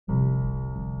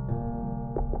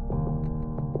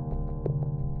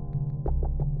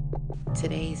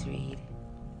Today's read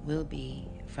will be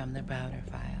from the Browder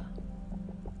File,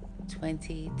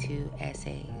 22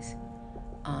 essays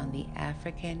on the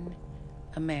African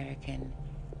American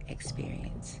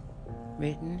experience,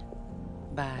 written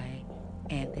by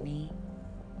Anthony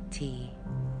T.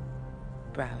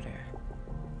 Browder,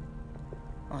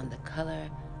 on the color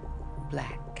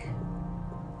black,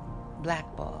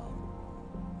 blackball,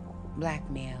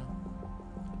 blackmail,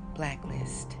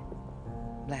 blacklist,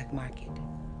 black market.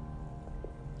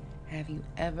 Have you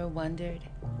ever wondered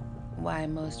why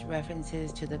most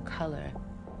references to the color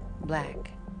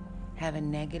black have a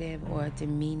negative or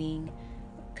demeaning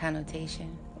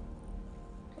connotation?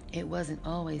 It wasn't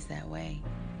always that way.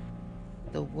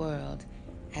 The world,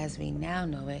 as we now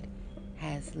know it,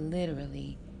 has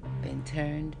literally been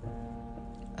turned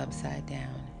upside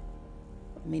down.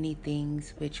 Many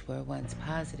things which were once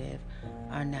positive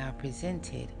are now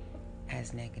presented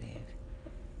as negative.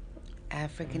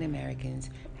 African Americans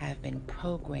have been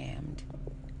programmed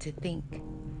to think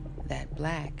that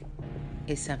black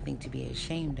is something to be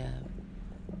ashamed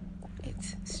of.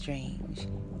 It's strange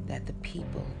that the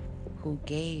people who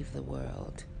gave the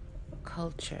world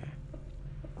culture,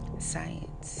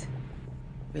 science,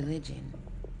 religion,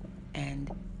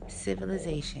 and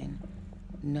civilization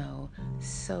know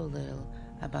so little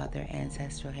about their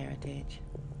ancestral heritage.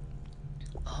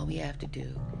 All we have to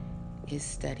do is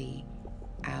study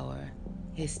our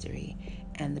history,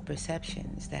 and the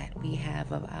perceptions that we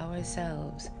have of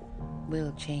ourselves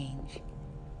will change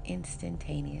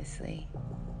instantaneously.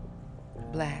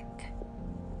 Black,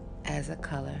 as a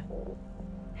color,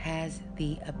 has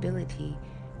the ability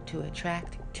to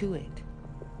attract to it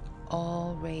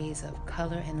all rays of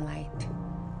color and light.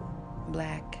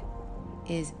 Black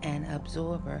is an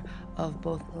absorber of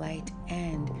both light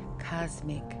and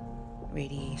cosmic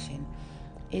radiation.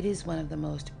 It is one of the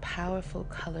most powerful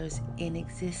colors in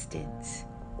existence.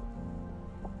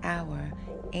 Our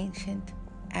ancient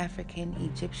African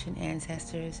Egyptian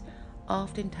ancestors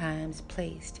oftentimes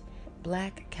placed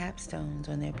black capstones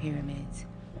on their pyramids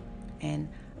and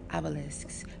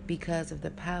obelisks because of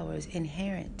the powers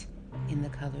inherent in the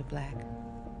color black.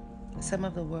 Some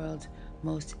of the world's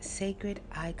most sacred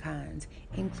icons,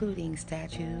 including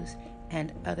statues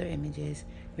and other images,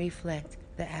 reflect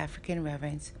the African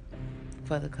reverence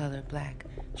for the color black.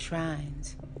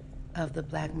 Shrines of the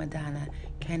Black Madonna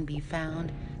can be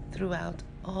found throughout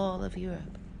all of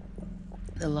Europe.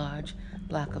 The large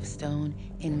block of stone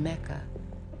in Mecca,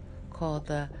 called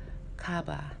the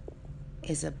Kaaba,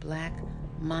 is a black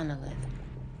monolith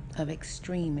of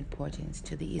extreme importance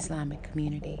to the Islamic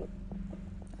community.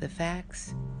 The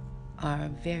facts are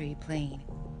very plain.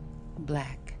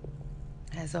 Black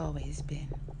has always been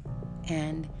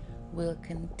and will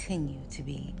continue to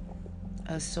be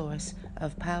a source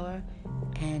of power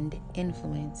and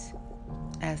influence,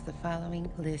 as the following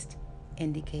list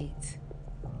indicates.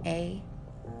 A.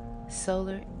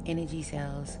 Solar energy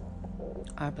cells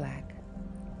are black.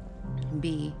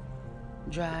 B.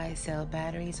 Dry cell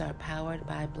batteries are powered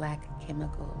by black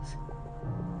chemicals.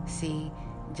 C.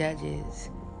 Judges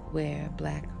wear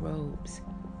black robes.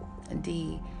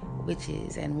 D.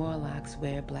 Witches and warlocks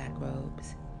wear black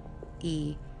robes.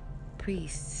 E.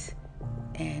 Priests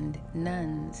and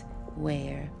nuns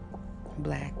wear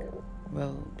black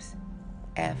robes.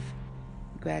 F.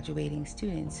 Graduating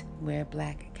students wear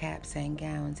black caps and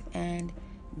gowns. And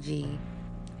G.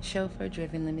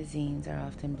 Chauffeur-driven limousines are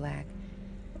often black.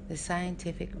 The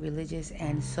scientific, religious,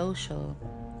 and social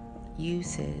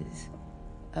uses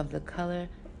of the color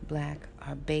black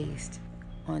are based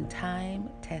on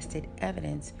time-tested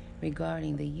evidence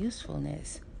regarding the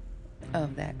usefulness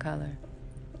of that color.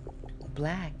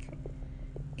 Black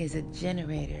is a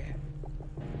generator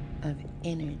of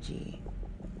energy.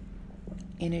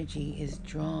 Energy is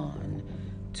drawn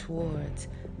towards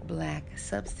black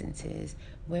substances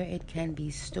where it can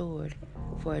be stored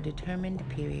for a determined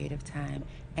period of time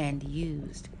and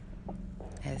used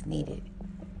as needed.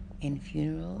 In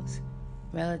funerals,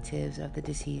 relatives of the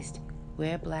deceased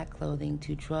wear black clothing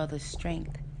to draw the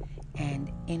strength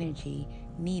and energy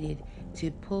needed to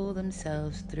pull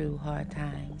themselves through hard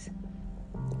times.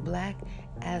 Black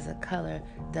as a color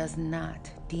does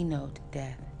not denote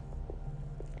death.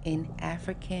 In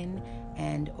African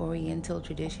and Oriental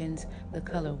traditions, the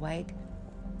color white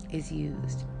is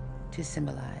used to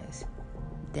symbolize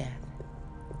death.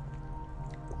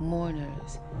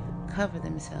 Mourners cover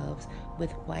themselves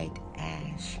with white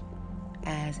ash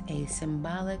as a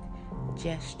symbolic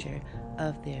gesture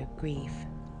of their grief.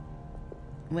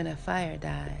 When a fire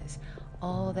dies,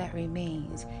 all that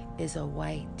remains is a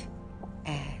white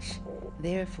ash.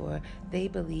 Therefore, they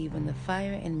believe when the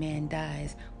fire in man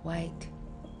dies, white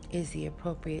is the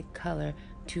appropriate color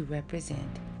to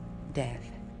represent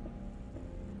death.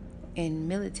 In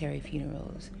military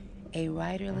funerals, a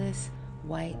riderless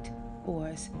white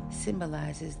horse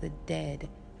symbolizes the dead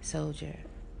soldier.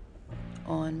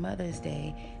 On Mother's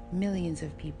Day, millions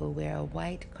of people wear a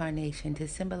white carnation to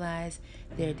symbolize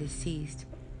their deceased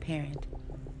parent.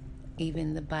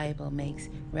 Even the Bible makes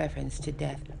reference to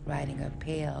death riding a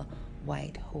pale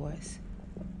white horse.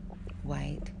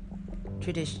 White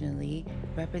traditionally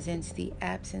represents the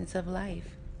absence of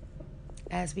life,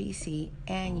 as we see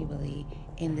annually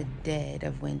in the dead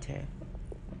of winter.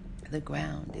 The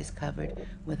ground is covered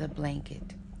with a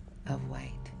blanket of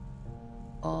white.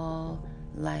 All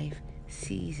life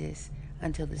ceases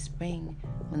until the spring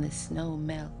when the snow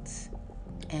melts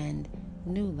and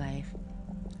new life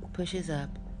pushes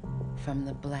up from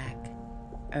the black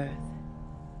earth.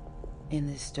 In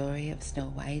the story of Snow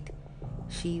White,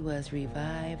 she was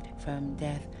revived from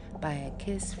death by a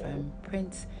kiss from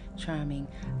Prince Charming,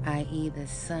 i.e. the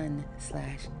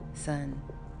sun/sun,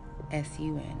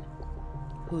 S-U-N,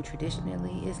 who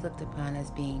traditionally is looked upon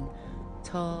as being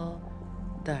tall,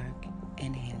 dark,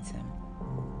 and handsome.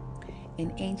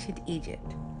 In ancient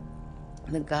Egypt,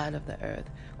 the god of the earth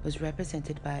was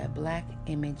represented by a black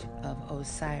image of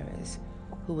Osiris,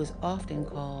 who was often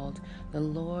called the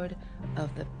Lord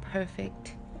of the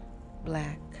Perfect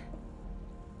Black.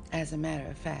 As a matter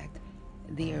of fact,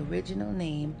 the original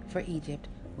name for Egypt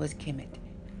was Kemet,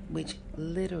 which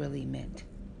literally meant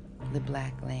the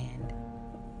Black Land.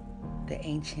 The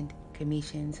ancient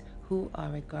Kemetians, who are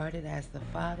regarded as the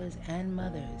fathers and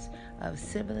mothers of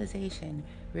civilization,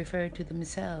 referred to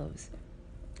themselves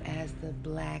as the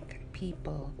Black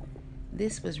people.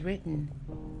 This was written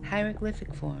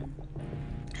hieroglyphic form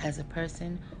as a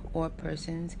person or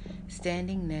persons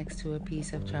standing next to a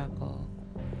piece of charcoal.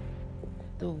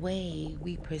 The way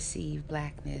we perceive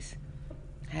blackness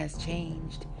has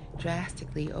changed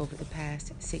drastically over the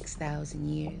past 6,000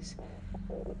 years.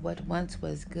 What once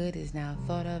was good is now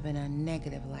thought of in a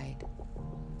negative light.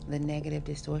 The negative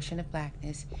distortion of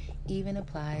blackness even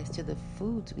applies to the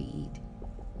foods we eat.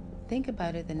 Think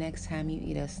about it the next time you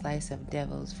eat a slice of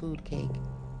devil's food cake.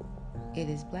 It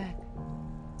is black.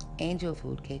 Angel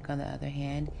food cake, on the other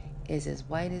hand, is as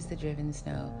white as the driven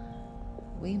snow.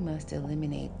 We must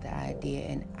eliminate the idea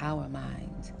in our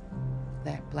minds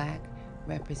that black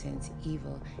represents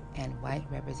evil and white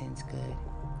represents good.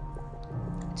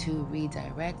 To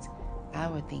redirect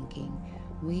our thinking,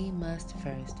 we must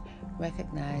first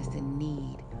recognize the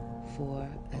need for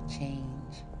a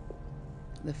change.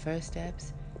 The first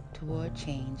steps toward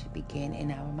change begin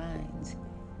in our minds.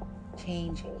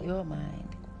 Change your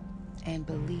mind and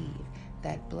believe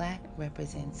that black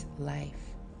represents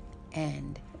life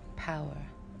and power.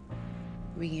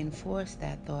 Reinforce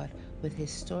that thought with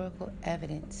historical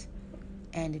evidence,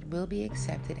 and it will be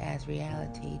accepted as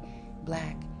reality.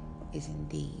 Black is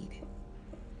indeed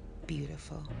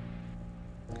beautiful.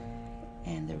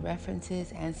 And the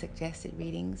references and suggested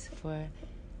readings for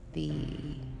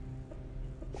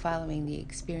following the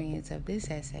experience of this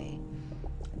essay: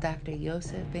 Dr.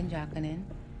 Yosef Ben Jochannan,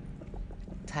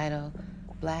 title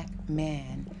Black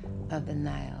Man of the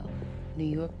Nile, New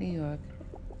York, New York,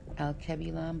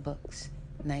 Al-Kebulan Books,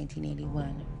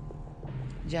 1981.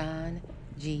 John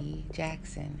G.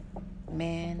 Jackson,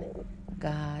 Man,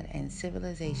 God, and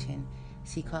Civilization,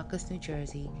 Secaucus, New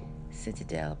Jersey,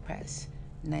 Citadel Press,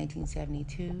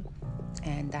 1972.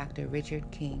 And Dr. Richard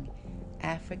King,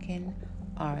 African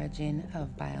Origin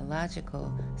of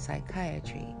Biological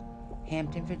Psychiatry,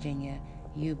 Hampton, Virginia,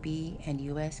 UB and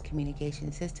U.S.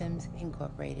 Communication Systems,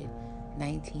 Incorporated,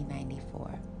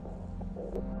 1994.